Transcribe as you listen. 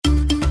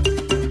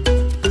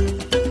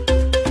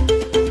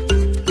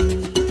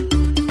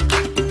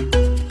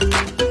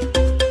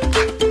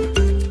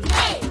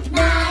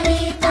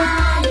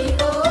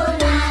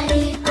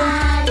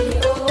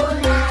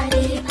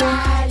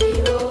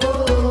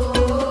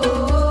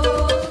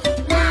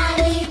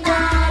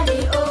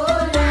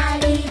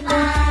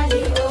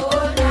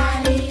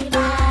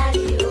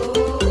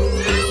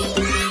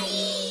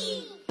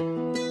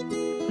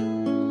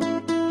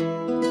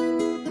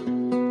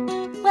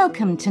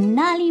to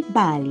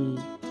Nal'ibali.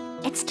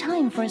 It's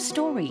time for a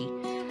story.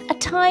 A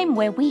time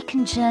where we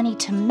can journey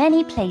to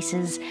many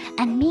places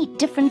and meet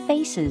different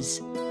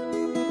faces.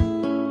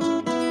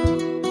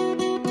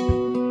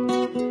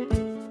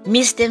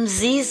 Mr.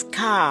 Mz's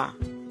Car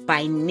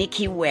by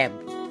Nikki Webb.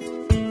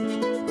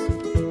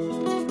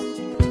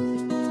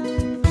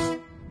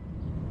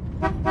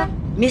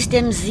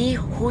 Mr. Mz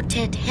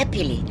hooted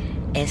happily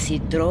as he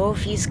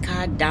drove his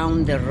car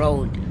down the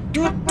road.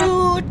 Toot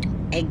toot!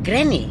 A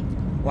granny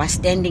was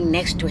standing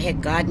next to her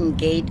garden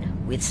gate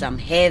with some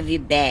heavy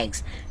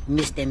bags.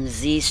 Mr.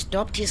 Mz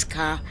stopped his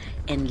car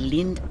and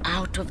leaned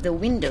out of the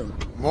window.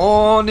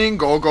 Morning,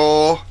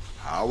 Gogo.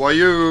 How are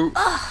you?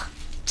 Oh,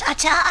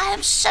 Tata, I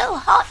am so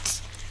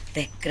hot.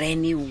 The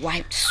granny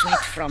wiped sweat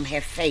from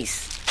her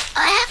face.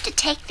 I have to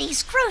take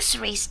these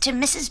groceries to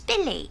Mrs.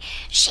 Billy.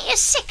 She is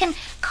sick and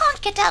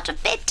can't get out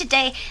of bed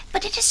today,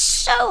 but it is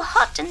so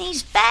hot and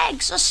these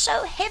bags are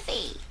so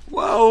heavy.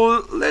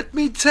 Well, let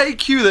me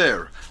take you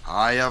there.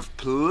 I have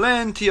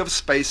plenty of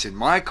space in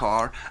my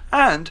car,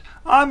 and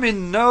I'm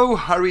in no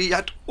hurry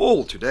at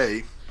all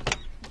today.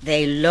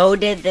 They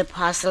loaded the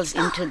parcels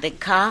into the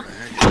car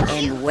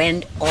and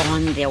went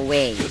on their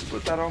way. Just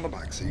put that on the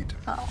back seat.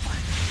 Oh.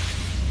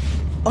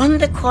 On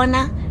the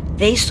corner,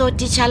 they saw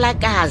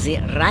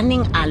Tichalakazi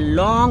running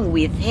along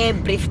with her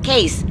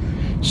briefcase.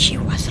 She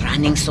was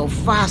running so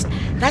fast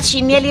that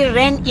she nearly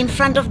ran in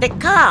front of the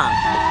car.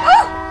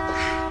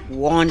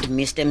 Warned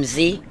Mr.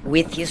 Mz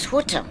with his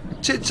hooter.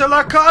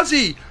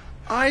 Tichalakazi,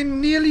 I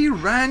nearly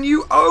ran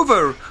you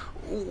over.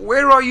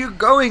 Where are you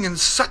going in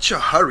such a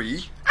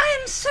hurry? I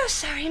am so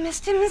sorry,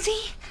 Mr.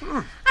 Mzee.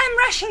 I'm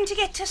rushing to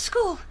get to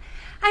school.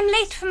 I'm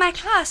late for my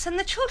class and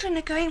the children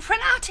are going for an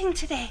outing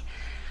today.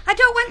 I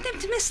don't want them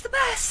to miss the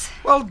bus.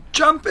 Well,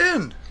 jump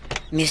in.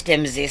 Mr.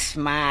 Mz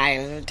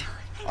smiled.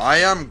 I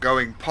am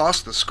going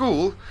past the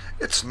school.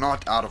 It's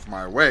not out of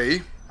my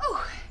way.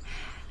 Oh,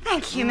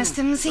 thank you,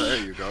 Mr. Mzee.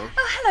 There you go.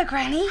 Oh, hello,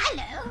 Granny.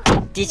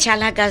 Hello.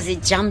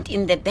 Tichalakazi jumped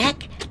in the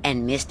back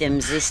and Mr.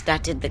 Mz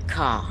started the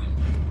car.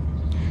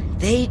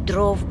 They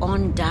drove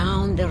on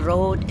down the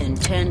road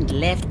and turned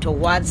left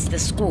towards the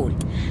school.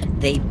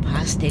 They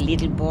passed a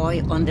little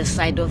boy on the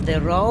side of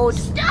the road.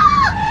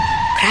 Stop!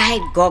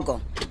 Cried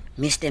Gogo.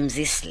 Mr.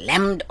 Mz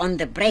slammed on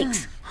the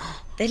brakes.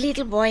 The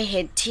little boy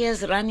had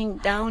tears running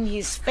down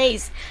his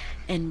face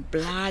and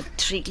blood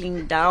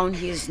trickling down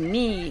his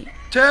knee.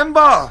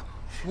 Temba,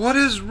 what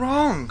is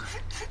wrong?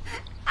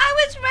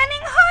 I was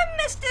running home,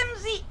 Mr.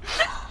 Mzee,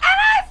 and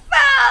I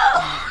fell.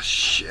 Oh,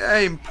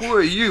 shame,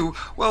 poor you.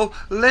 Well,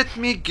 let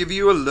me give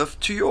you a lift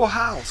to your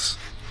house.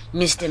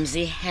 Mr.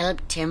 Mz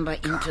helped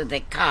Temba into the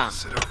car.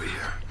 Sit over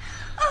here.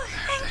 Oh,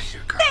 There you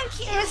go. thank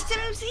you, Mr.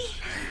 Mzee.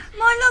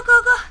 Molo,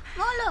 Gogo.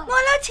 Molo.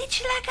 Molo,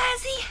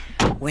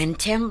 Tichalakazi. When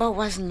Temba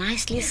was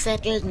nicely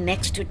settled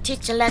next to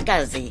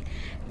Tichalakazi,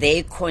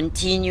 they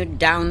continued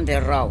down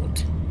the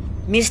road.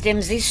 Mr.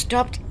 Mz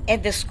stopped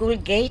at the school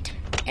gate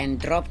and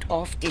dropped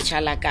off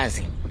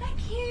Tichalakazi.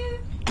 Thank you.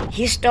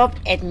 He stopped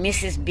at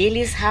Mrs.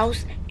 Billy's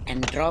house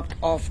and dropped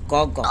off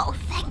Gogo. Oh,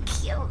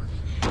 thank you.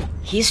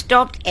 He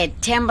stopped at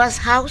Temba's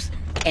house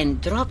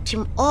and dropped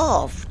him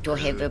off to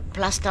have a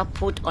plaster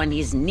put on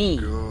his knee.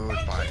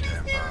 Goodbye,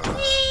 Temba.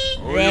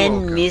 Oh, Then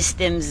you're welcome.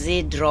 Mr.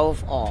 Mz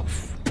drove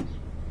off.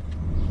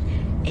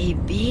 A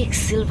big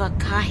silver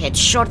car had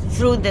shot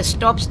through the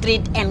stop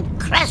street and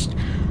crashed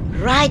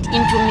right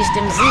into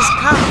Mr. Mz's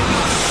car.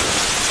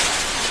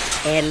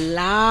 A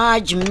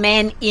large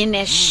man in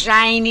a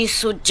shiny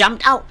suit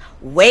jumped out,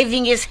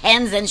 waving his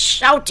hands and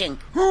shouting.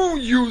 Oh,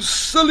 you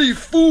silly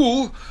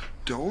fool!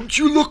 Don't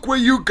you look where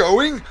you're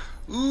going?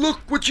 Look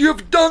what you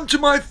have done to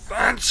my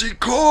fancy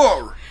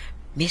car!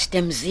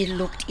 Mr. Mz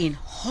looked in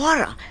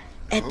horror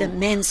at the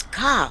man's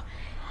car.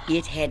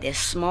 It had a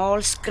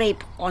small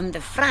scrape on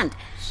the front.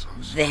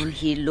 Then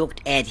he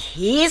looked at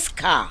his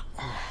car.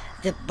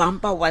 The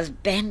bumper was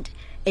bent,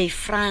 a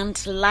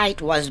front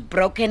light was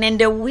broken, and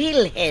the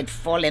wheel had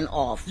fallen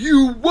off.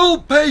 You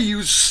will pay,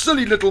 you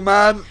silly little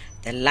man!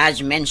 The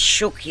large man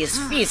shook his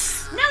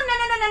fist. No.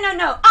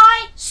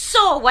 I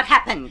saw what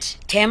happened.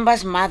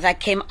 Temba's mother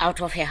came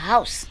out of her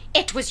house.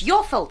 It was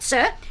your fault,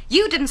 sir.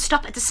 You didn't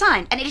stop at the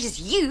sign, and it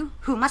is you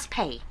who must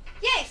pay.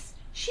 Yes,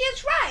 she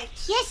is right.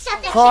 Yes, I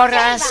think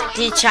Chorus,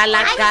 she's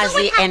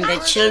Tichalakazi, and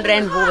the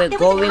children who were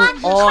going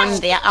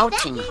on their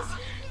outing.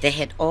 They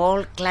had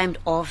all climbed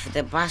off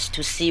the bus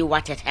to see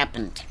what had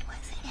happened.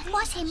 It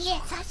was him,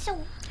 yes, I saw.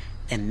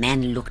 The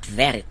man looked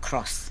very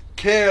cross.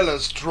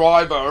 Careless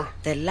driver!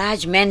 The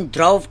large man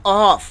drove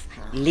off,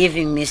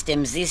 leaving Mr.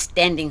 Mz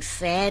standing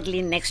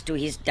sadly next to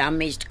his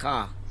damaged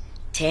car.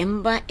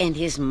 Temba and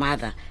his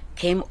mother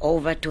came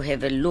over to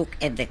have a look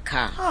at the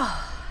car.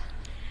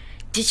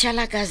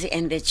 Tichalakazi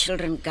and the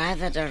children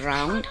gathered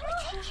around.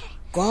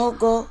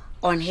 Gogo,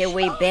 on her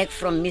way back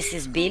from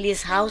Mrs.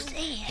 Billy's house,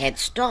 had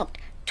stopped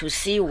to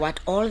see what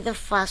all the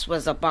fuss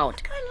was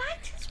about.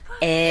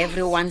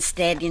 Everyone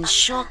stared in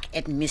shock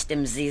at Mr.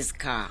 Mz's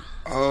car.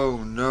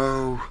 Oh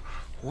no,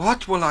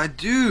 what will I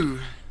do?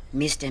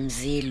 Mr.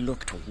 Mz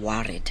looked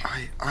worried.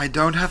 I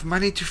don't have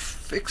money to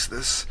fix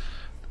this.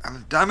 and the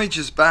damage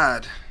is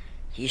bad.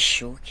 He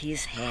shook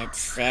his head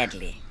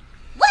sadly.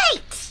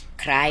 Wait!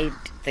 Cried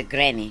the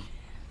granny.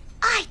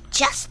 I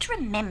just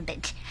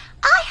remembered.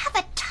 I have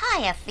a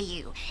tyre for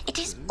you. It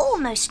is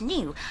almost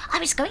new. I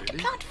was going to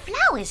plant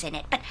flowers in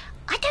it, but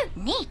I don't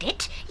need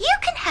it. You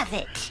can have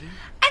it.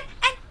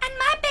 And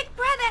my big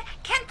brother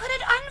can put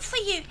it on for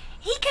you.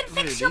 He can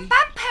fix your Really?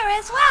 bumper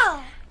as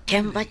well.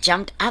 Timber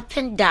jumped up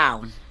and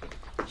down.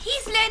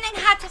 He's learning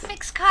how to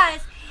fix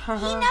cars. He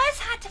knows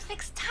how to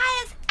fix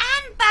tires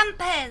and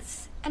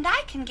bumpers. And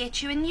I can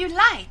get you a new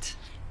light.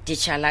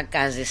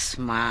 Dichalakazi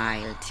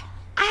smiled.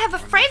 I have a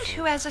friend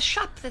who has a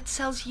shop that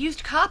sells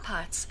used car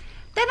parts.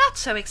 They're not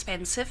so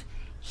expensive.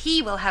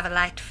 He will have a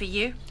light for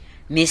you.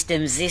 Mr.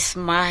 Mzi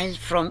smiled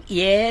from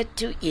ear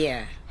to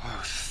ear.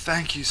 Oh,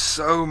 thank you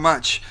so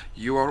much.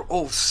 You are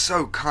all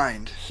so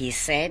kind. He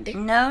said,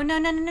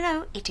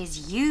 No. It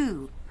is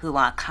you who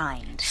are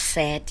kind.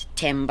 said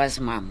Timber's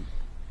mum.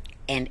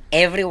 And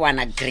everyone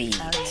agreed.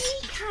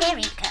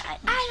 Very kind.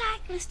 I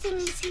like Mr.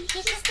 Missy.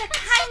 He's the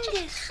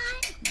kindest.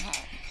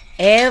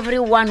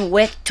 Everyone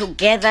worked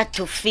together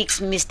to fix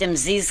Mr.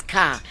 Mzi's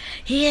car.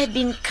 He had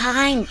been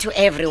kind to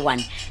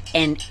everyone,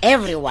 and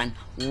everyone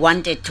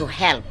wanted to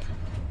help.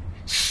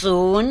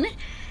 Soon,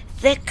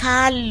 the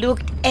car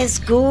looked as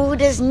good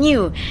as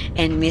new,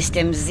 and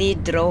Mr. Mzi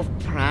drove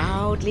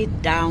proudly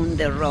down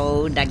the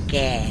road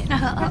again.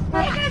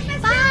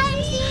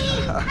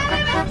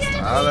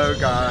 Hello,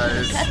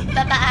 guys.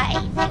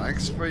 Bye-bye.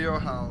 Thanks for your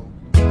help.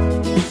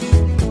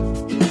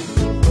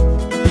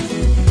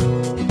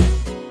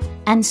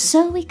 And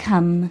so we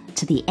come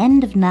to the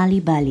end of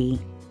Nal'ibali,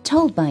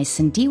 told by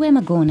Sindiwe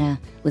Magona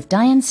with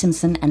Diane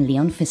Simpson and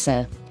Leon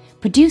Fisser,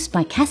 produced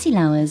by Cassie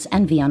Lowers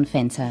and Vion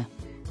Fenter.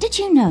 Did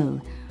you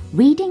know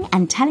reading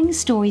and telling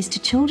stories to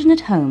children at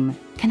home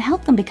can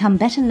help them become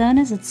better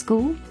learners at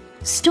school?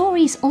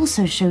 Stories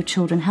also show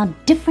children how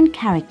different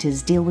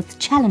characters deal with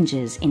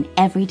challenges in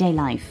everyday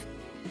life.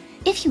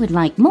 If you would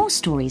like more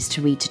stories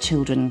to read to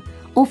children,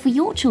 or for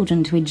your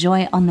children to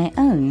enjoy on their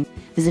own,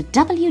 visit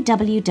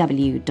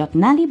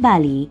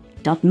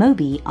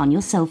www.nalibali.mobi on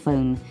your cell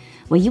phone,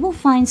 where you will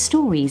find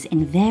stories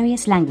in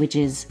various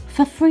languages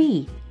for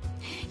free.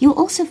 You'll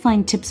also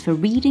find tips for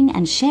reading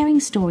and sharing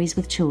stories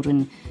with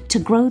children to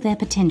grow their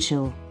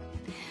potential.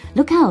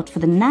 Look out for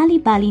the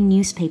Nal'ibali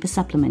newspaper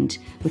supplement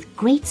with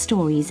great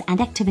stories and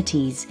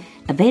activities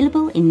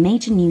available in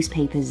major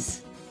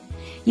newspapers.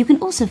 You can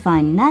also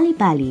find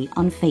Nal'ibali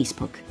on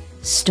Facebook.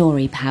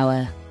 Story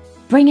Power.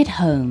 Bring it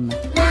home.